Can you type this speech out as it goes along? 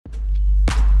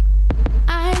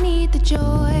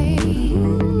joy.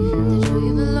 The joy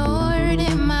of the Lord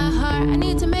in my heart. I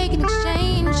need to make an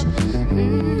exchange.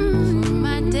 For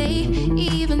my day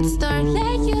even start.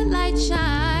 Let your light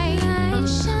shine. All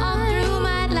through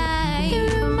my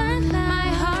life. My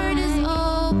heart is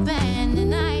open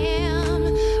and I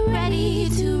am ready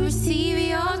to receive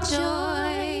your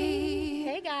joy.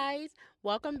 Hey guys,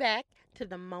 welcome back to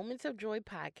the Moments of Joy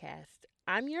podcast.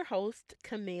 I'm your host,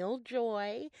 Camille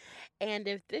Joy, and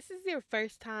if this is your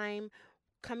first time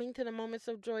coming to the Moments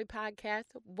of Joy podcast,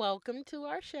 welcome to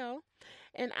our show.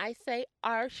 And I say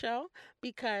our show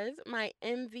because my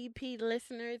MVP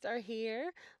listeners are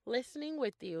here listening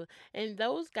with you. And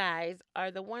those guys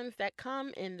are the ones that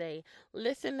come and they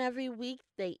listen every week.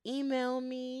 They email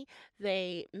me,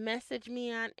 they message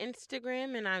me on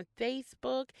Instagram and on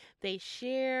Facebook, they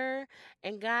share.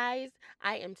 And guys,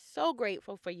 I am so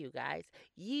grateful for you guys.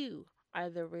 You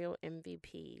are the real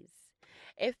MVPs.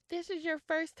 If this is your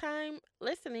first time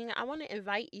listening, I want to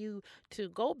invite you to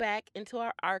go back into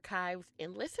our archives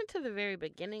and listen to the very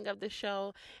beginning of the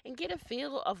show and get a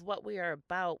feel of what we are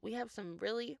about. We have some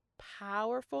really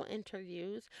powerful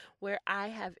interviews where I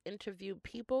have interviewed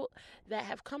people that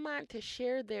have come on to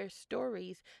share their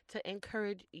stories to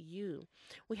encourage you.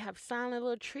 We have Sana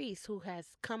Latrice, who has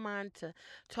come on to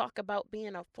talk about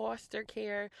being a foster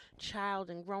care child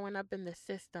and growing up in the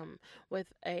system with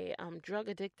a drug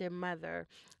addicted mother.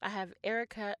 I have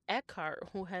Erica Eckhart,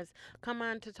 who has come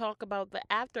on to talk about the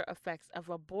after effects of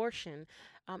abortion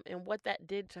and what that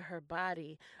did to her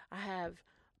body. I have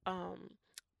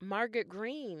Margaret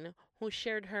Green, who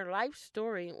shared her life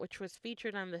story, which was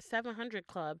featured on the 700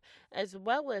 Club, as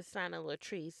well as Sana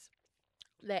Latrice,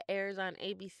 that airs on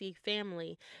ABC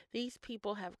Family. These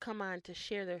people have come on to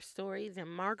share their stories, and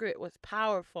Margaret was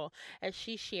powerful as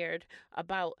she shared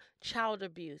about child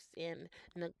abuse and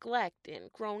neglect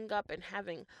and growing up and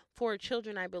having 4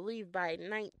 children, I believe, by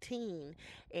 19.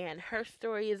 And her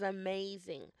story is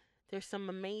amazing. There's some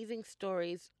amazing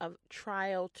stories of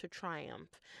trial to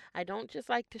triumph. I don't just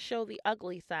like to show the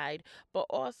ugly side, but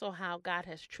also how God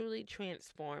has truly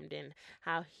transformed and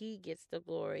how He gets the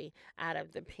glory out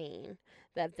of the pain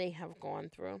that they have gone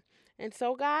through. And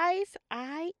so, guys,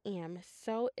 I am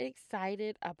so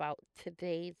excited about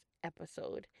today's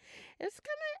episode. It's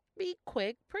gonna be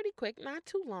quick, pretty quick, not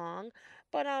too long.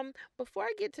 But before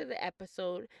I get to the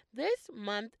episode, this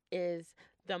month is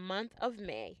the month of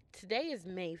May. Today is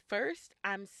May 1st.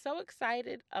 I'm so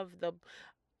excited about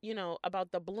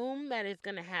the bloom that is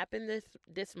going to happen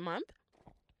this month.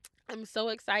 I'm so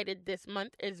excited. This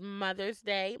month is Mother's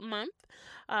Day month.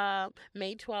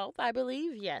 May 12th, I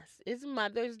believe. Yes, is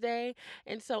Mother's Day.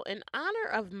 And so in honor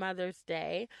of Mother's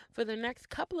Day, for the next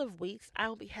couple of weeks,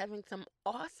 I'll be having some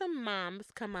awesome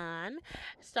moms come on,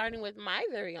 starting with my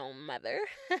very own mother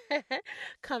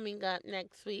coming up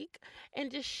next week, and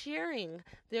just sharing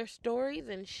their stories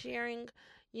and sharing,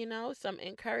 some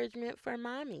encouragement for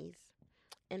mommies.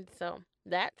 And so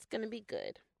that's going to be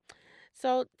good.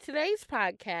 So today's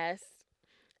podcast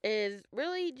is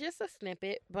really just a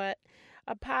snippet, but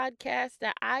a podcast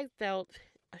that I felt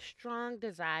a strong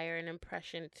desire and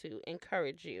impression to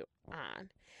encourage you on.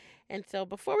 And so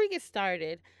before we get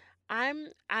started,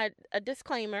 a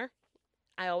disclaimer.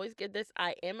 I always give this.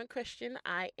 I am a Christian.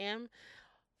 I am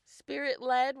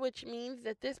spirit-led, which means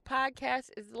that this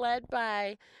podcast is led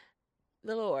by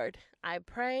the Lord. I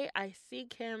pray, I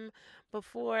seek Him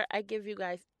before I give you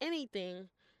guys anything,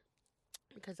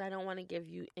 because I don't want to give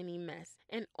you any mess.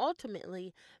 And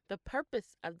ultimately, the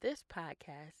purpose of this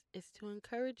podcast is to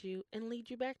encourage you and lead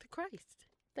you back to Christ.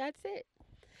 That's it.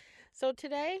 So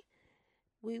today,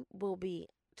 we will be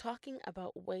talking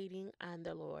about waiting on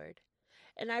the Lord.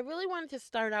 And I really wanted to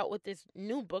start out with this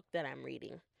new book that I'm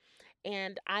reading.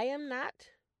 And I am not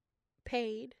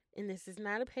paid, and this is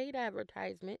not a paid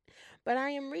advertisement, but I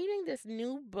am reading this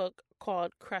new book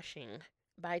called Crushing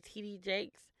by T.D.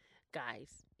 Jakes.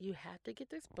 Guys, you have to get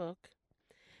this book.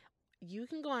 You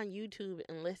can go on YouTube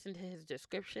and listen to his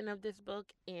description of this book,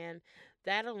 and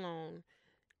that alone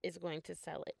is going to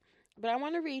sell it. But I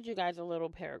want to read you guys a little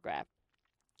paragraph.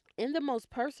 In the most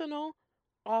personal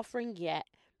offering yet,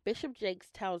 Bishop Jakes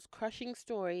tells crushing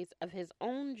stories of his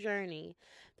own journey,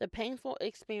 the painful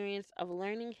experience of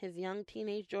learning his young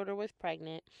teenage daughter was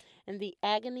pregnant, and the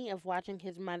agony of watching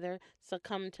his mother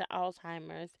succumb to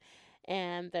Alzheimer's,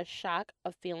 and the shock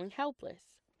of feeling helpless.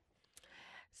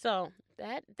 So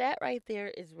that right there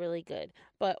is really good.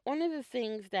 But one of the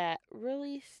things that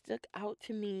really stuck out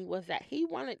to me was that he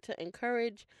wanted to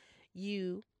encourage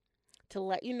you, to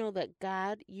let you know that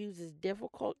God uses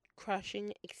difficult,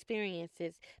 crushing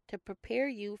experiences to prepare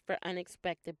you for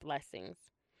unexpected blessings.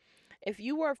 If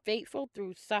you are faithful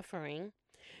through suffering,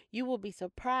 You will be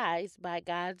surprised by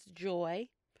God's joy,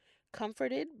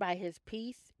 comforted by his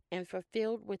peace, and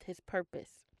fulfilled with his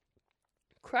purpose.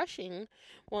 Crushing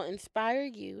will inspire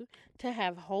you to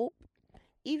have hope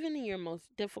even in your most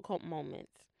difficult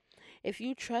moments. If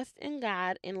you trust in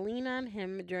God and lean on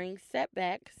him during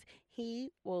setbacks,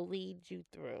 he will lead you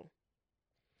through.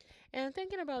 And I'm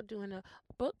thinking about doing a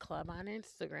book club on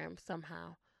Instagram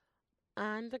somehow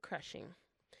on the crushing.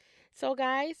 So,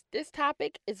 guys, this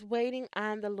topic is waiting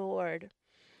on the Lord.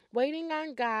 Waiting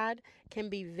on God can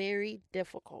be very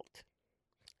difficult,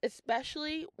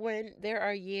 especially when there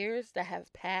are years that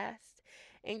have passed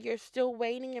and you're still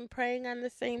waiting and praying on the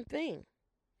same thing.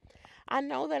 I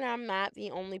know that I'm not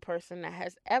the only person that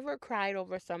has ever cried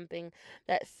over something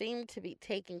that seemed to be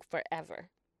taking forever.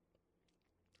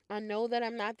 I know that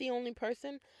I'm not the only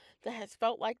person that has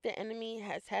felt like the enemy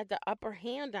has had the upper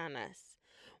hand on us.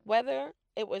 Whether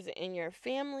it was in your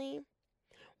family,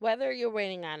 whether you're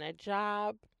waiting on a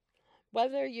job,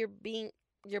 whether you're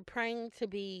praying to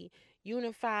be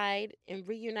unified and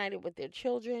reunited with their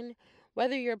children,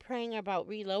 whether you're praying about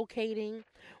relocating,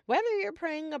 whether you're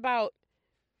praying about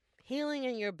healing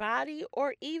in your body,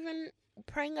 or even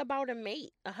praying about a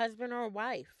mate, a husband or a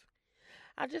wife.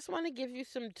 I just want to give you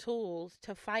some tools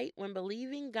to fight when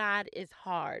believing God is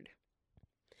hard.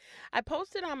 I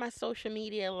posted on my social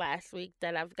media last week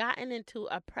that I've gotten into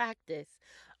a practice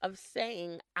of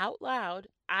saying out loud,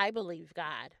 I believe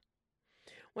God.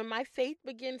 When my faith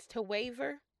begins to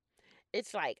waver,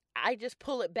 it's like I just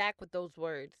pull it back with those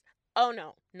words. Oh,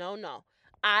 no, no, no.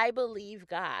 I believe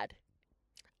God.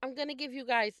 I'm going to give you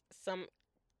guys some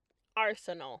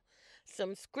arsenal,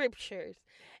 some scriptures.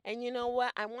 And you know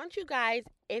what? I want you guys,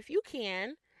 if you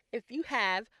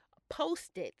have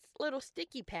Post-its, little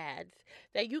sticky pads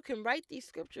that you can write these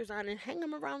scriptures on and hang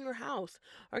them around your house,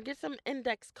 or get some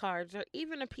index cards or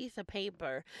even a piece of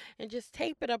paper and just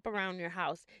tape it up around your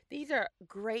house. These are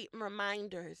great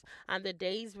reminders on the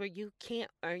days where you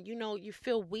can't, or you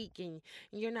feel weak and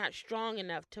you're not strong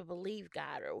enough to believe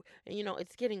God, or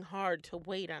it's getting hard to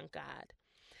wait on God.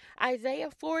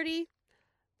 Isaiah 40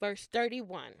 verse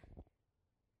 31.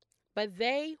 But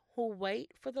they who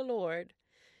wait for the Lord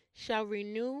shall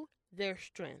renew their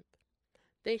strength.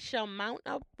 They shall mount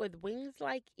up with wings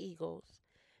like eagles.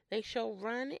 They shall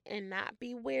run and not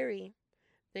be weary.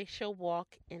 They shall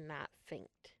walk and not faint.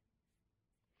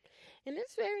 And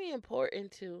it's very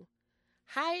important to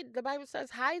the Bible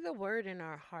says, hide the word in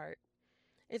our heart.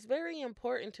 It's very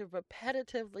important to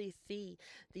repetitively see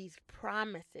these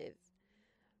promises.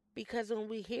 Because when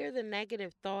we hear the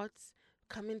negative thoughts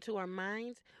come into our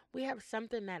minds, we have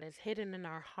something that is hidden in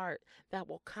our heart that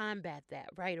will combat that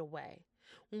right away.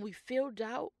 When we feel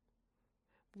doubt,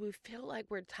 we feel like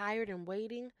we're tired and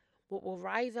waiting, what will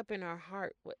rise up in our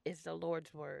heart is the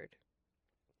Lord's word.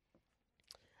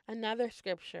 Another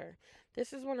scripture.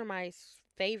 This is one of my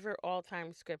favorite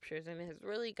all-time scriptures, and it has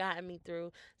really gotten me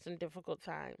through some difficult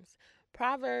times.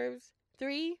 Proverbs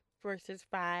 3, verses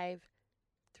 5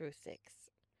 through 6.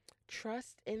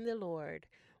 Trust in the Lord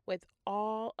with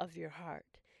all of your heart,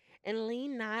 and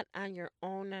lean not on your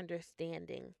own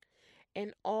understanding.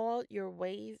 In all your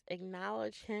ways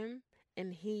acknowledge him,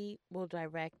 and he will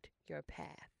direct your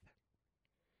path.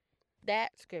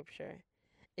 That scripture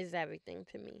is everything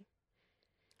to me,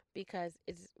 because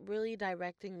it's really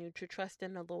directing you to trust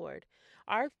in the Lord.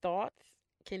 Our thoughts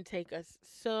can take us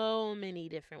so many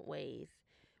different ways.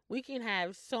 We can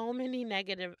have so many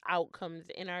negative outcomes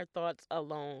in our thoughts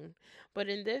alone. But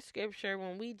in this scripture,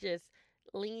 when we just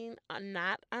lean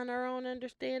not on our own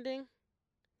understanding,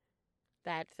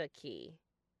 that's a key.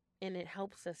 And it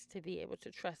helps us to be able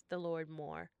to trust the Lord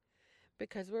more,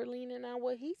 because we're leaning on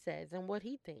what he says and what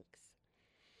he thinks.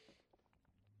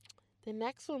 The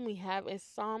next one we have is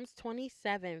Psalms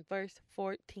 27, verse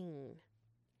 14.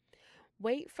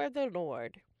 Wait for the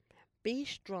Lord. Be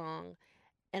strong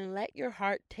and let your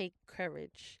heart take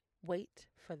courage. Wait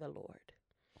for the Lord.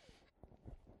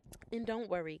 And don't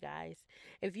worry, guys.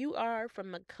 If you are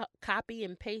from the copy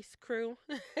and paste crew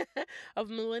of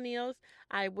millennials,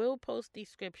 I will post these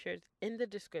scriptures in the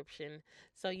description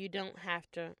so you don't have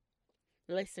to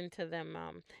listen to them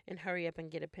and hurry up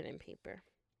and get a pen and paper.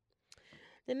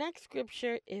 The next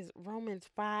scripture is Romans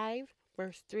 5,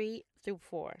 verse 3 through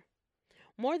 4.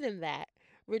 More than that,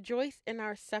 rejoice in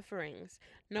our sufferings,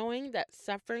 knowing that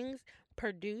sufferings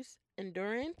produce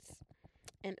endurance,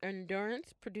 and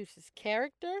endurance produces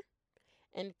character,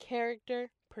 and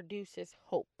character produces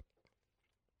hope.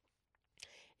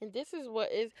 And this is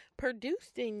what is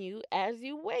produced in you as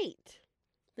you wait.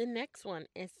 The next one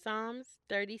is Psalms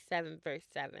 37, verse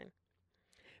 7.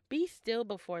 Be still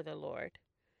before the Lord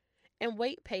and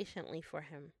wait patiently for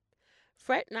him.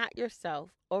 Fret not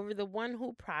yourself over the one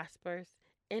who prospers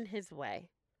in his way,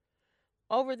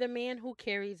 over the man who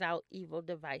carries out evil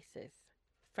devices.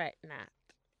 Fret not.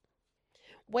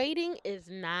 Waiting is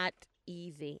not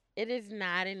easy. It is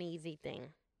not an easy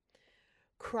thing.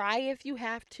 Cry if you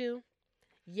have to,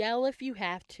 yell if you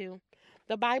have to.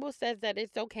 The Bible says that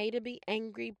it's okay to be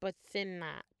angry, but sin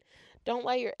not. Don't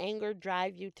let your anger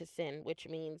drive you to sin, which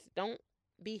means don't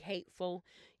be hateful.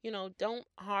 Don't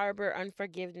harbor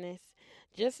unforgiveness.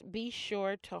 Just be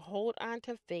sure to hold on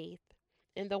to faith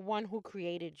in the one who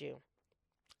created you,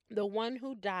 the one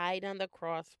who died on the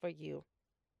cross for you.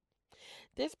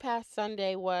 This past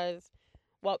Sunday was,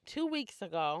 2 weeks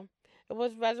ago, it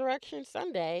was Resurrection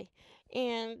Sunday.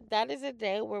 And that is a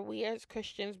day where we as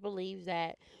Christians believe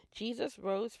that Jesus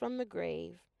rose from the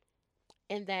grave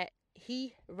and that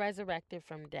he resurrected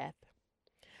from death.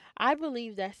 I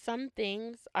believe that some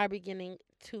things are beginning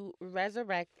to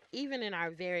resurrect even in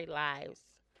our very lives.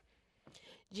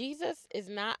 Jesus is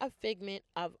not a figment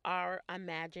of our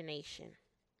imagination.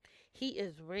 He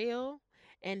is real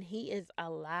and he is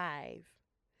alive.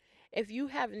 If you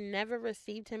have never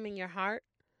received him in your heart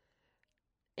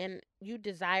and you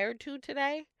desire to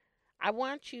today, I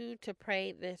want you to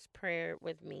pray this prayer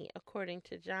with me according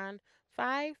to John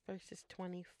 5 verses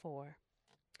 24.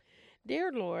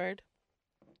 Dear Lord,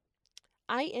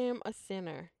 I am a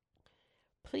sinner.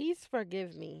 Please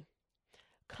forgive me.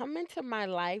 Come into my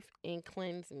life and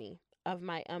cleanse me of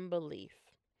my unbelief.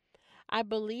 I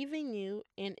believe in you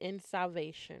and in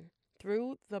salvation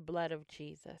through the blood of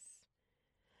Jesus.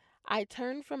 I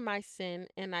turn from my sin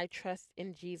and I trust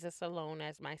in Jesus alone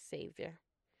as my Savior.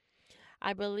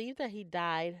 I believe that he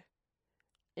died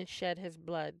and shed his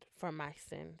blood for my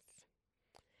sins.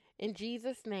 In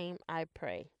Jesus' name I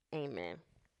pray. Amen.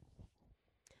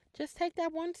 Just take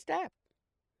that one step.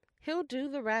 He'll do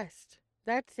the rest.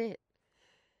 That's it.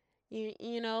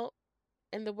 You know,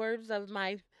 in the words of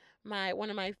my one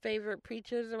of my favorite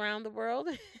preachers around the world,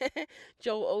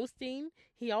 Joel Osteen,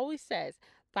 he always says,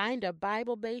 find a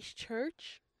Bible-based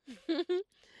church.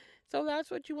 So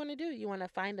that's what you want to do. You want to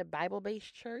find a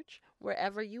Bible-based church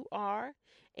wherever you are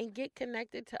and get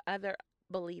connected to other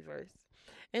believers.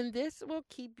 And this will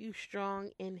keep you strong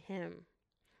in him.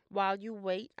 While you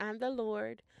wait on the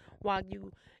Lord, while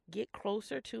you get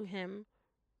closer to him,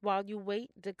 while you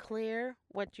wait, declare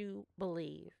what you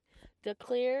believe.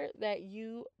 Declare that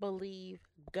you believe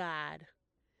God,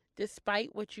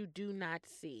 despite what you do not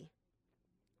see.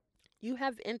 You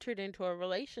have entered into a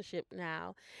relationship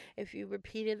now if you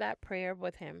repeated that prayer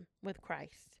with him, with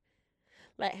Christ.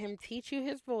 Let him teach you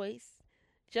his voice.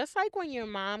 Just like when your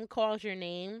mom calls your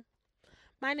name.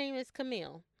 My name is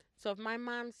Camille. So if my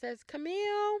mom says,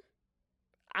 Camille,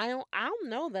 I'll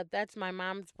know that that's my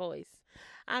mom's voice.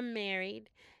 I'm married.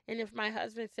 And if my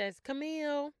husband says,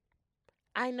 Camille,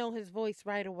 I know his voice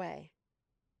right away.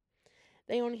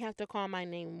 They only have to call my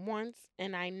name once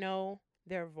and I know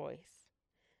their voice.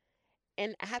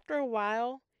 And after a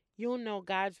while, you'll know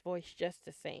God's voice just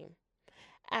the same.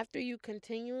 After you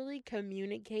continually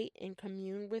communicate and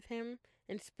commune with him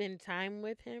and spend time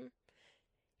with him,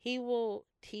 he will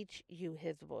teach you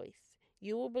his voice.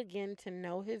 You will begin to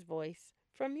know his voice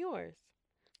from yours.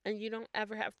 And you don't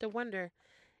ever have to wonder,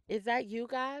 is that you,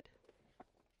 God?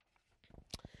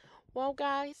 Well,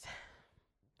 guys,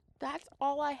 that's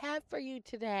all I have for you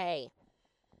today.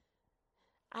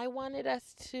 I wanted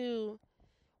us to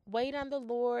wait on the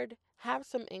Lord, have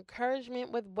some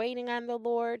encouragement with waiting on the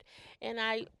Lord, and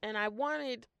I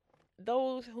wanted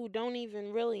those who don't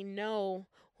even really know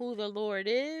who the Lord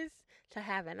is to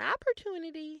have an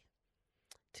opportunity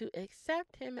to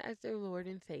accept him as their Lord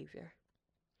and Savior.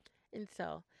 And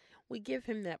so, we give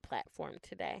him that platform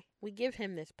today. We give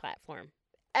him this platform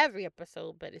every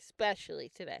episode, but especially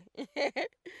today.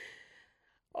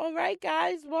 All right,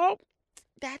 guys. Well,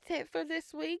 that's it for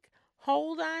this week.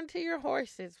 Hold on to your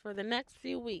horses for the next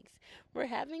few weeks. We're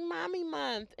having Mommy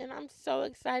Month, and I'm so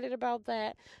excited about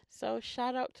that. So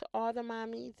shout out to all the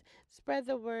mommies. Spread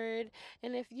the word.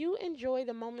 And if you enjoy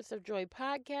the Moments of Joy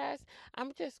podcast,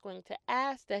 I'm just going to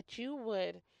ask that you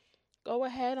would go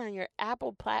ahead on your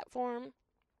Apple platform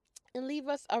and leave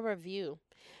us a review.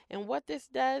 And what this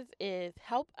does is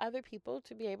help other people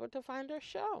to be able to find our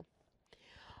show.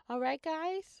 All right,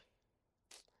 guys?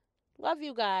 Love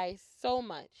you guys so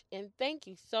much. And thank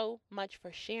you so much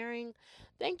for sharing.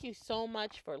 Thank you so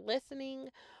much for listening.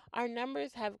 Our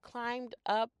numbers have climbed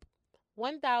up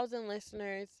 1,000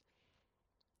 listeners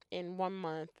in 1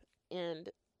 month. And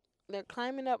they're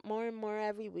climbing up more and more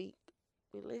every week.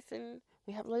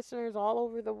 We have listeners all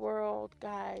over the world,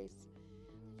 guys.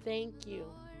 Thank you.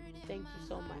 Thank you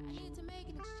so much.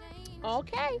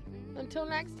 Okay, until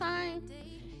next time.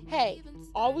 Hey,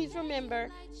 always remember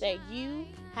that you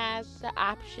have the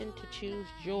option to choose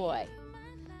joy.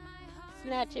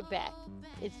 Snatch it back.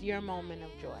 It's your moment of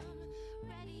joy.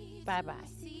 Bye-bye.